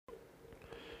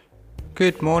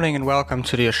Good morning and welcome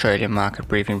to the Australian Market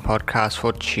Briefing Podcast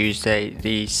for Tuesday,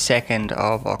 the 2nd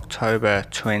of October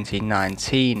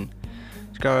 2019.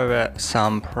 To go over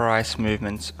some price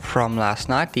movements from last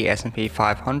night, the S&P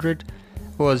 500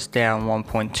 was down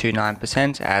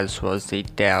 1.29%, as was the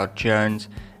Dow Jones,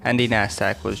 and the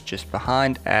Nasdaq was just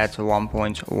behind at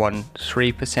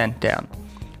 1.13% down.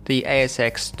 The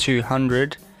ASX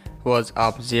 200 was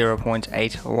up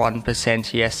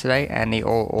 0.81% yesterday, and the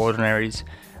All Ordinaries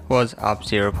was up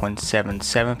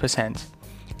 0.77%.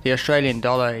 The Australian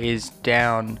dollar is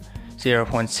down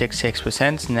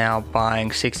 0.66%, now buying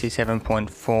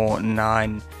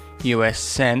 67.49 US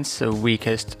cents, the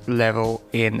weakest level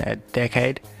in a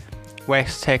decade.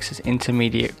 West Texas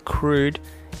Intermediate crude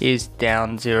is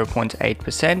down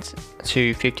 0.8%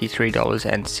 to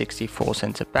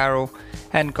 $53.64 a barrel,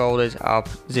 and gold is up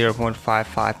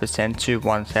 0.55% to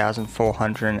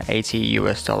 $1,480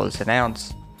 US dollars an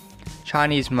ounce.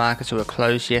 Chinese markets were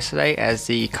closed yesterday as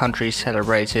the country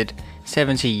celebrated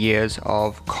 70 years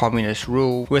of communist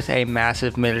rule with a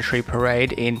massive military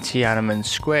parade in Tiananmen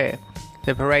Square.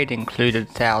 The parade included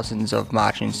thousands of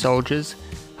marching soldiers,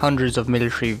 hundreds of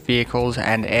military vehicles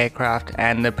and aircraft,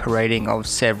 and the parading of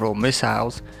several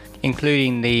missiles,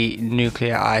 including the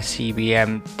nuclear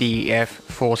ICBM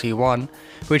DF-41,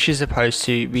 which is supposed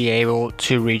to be able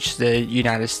to reach the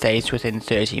United States within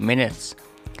 30 minutes.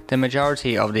 The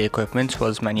majority of the equipment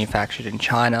was manufactured in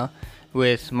China,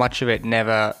 with much of it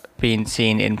never been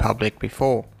seen in public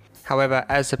before. However,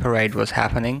 as the parade was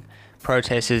happening,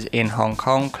 protesters in Hong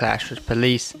Kong clashed with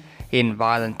police in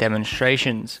violent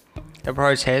demonstrations. The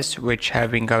protests, which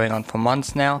have been going on for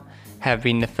months now, have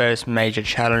been the first major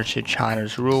challenge to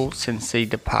China's rule since the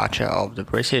departure of the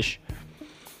British.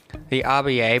 The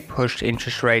RBA pushed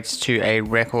interest rates to a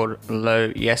record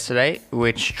low yesterday,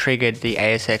 which triggered the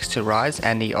ASX to rise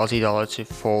and the Aussie dollar to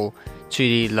fall to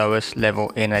the lowest level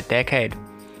in a decade.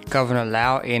 Governor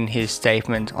Lau, in his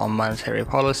statement on monetary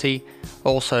policy,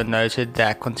 also noted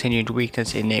that continued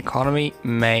weakness in the economy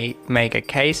may make a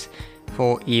case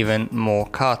for even more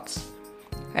cuts.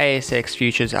 ASX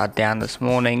futures are down this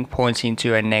morning, pointing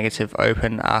to a negative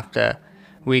open after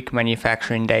weak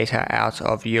manufacturing data out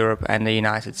of Europe and the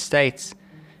United States.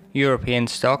 European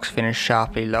stocks finished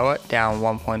sharply lower, down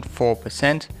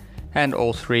 1.4%, and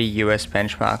all three US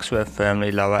benchmarks were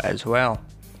firmly lower as well.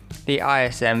 The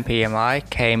ISM PMI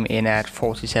came in at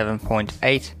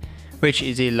 47.8, which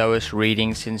is the lowest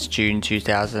reading since June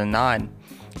 2009,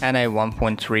 and a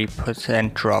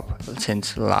 1.3% drop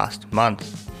since last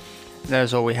month. That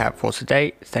is all we have for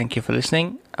today. Thank you for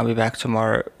listening. I'll be back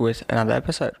tomorrow with another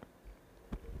episode.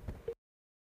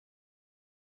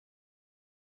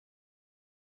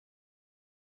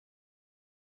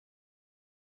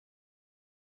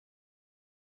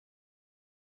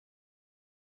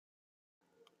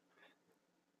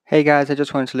 Hey guys, I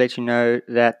just wanted to let you know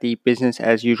that the Business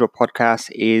as Usual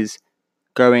podcast is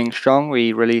going strong.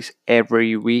 We release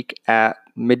every week at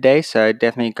midday, so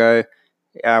definitely go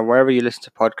wherever you listen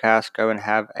to podcasts, go and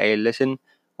have a listen,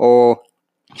 or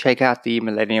check out the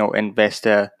Millennial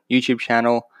Investor YouTube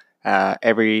channel.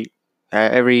 Every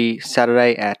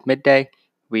Saturday at midday,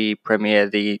 we premiere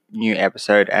the new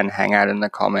episode and hang out in the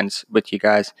comments with you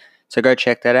guys. So go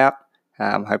check that out.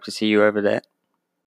 Hope to see you over there.